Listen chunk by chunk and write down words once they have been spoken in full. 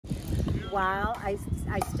while I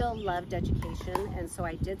still loved education, and so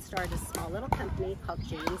I did start a small little company called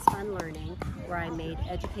Jane's Fun Learning, where I made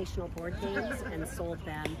educational board games and sold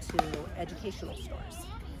them to educational stores.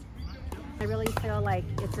 I really feel like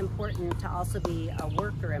it's important to also be a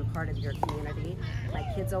worker and part of your community. My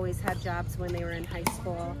kids always had jobs when they were in high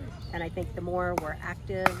school, and I think the more we're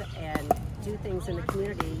active and do things in the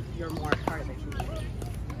community, you're more part of the community.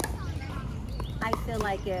 I feel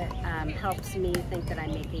like it helps me think that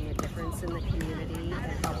I'm making a difference in the community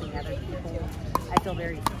and helping other people. I feel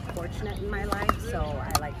very fortunate in my life, so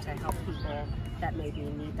I like to help people that maybe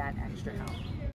need that extra help.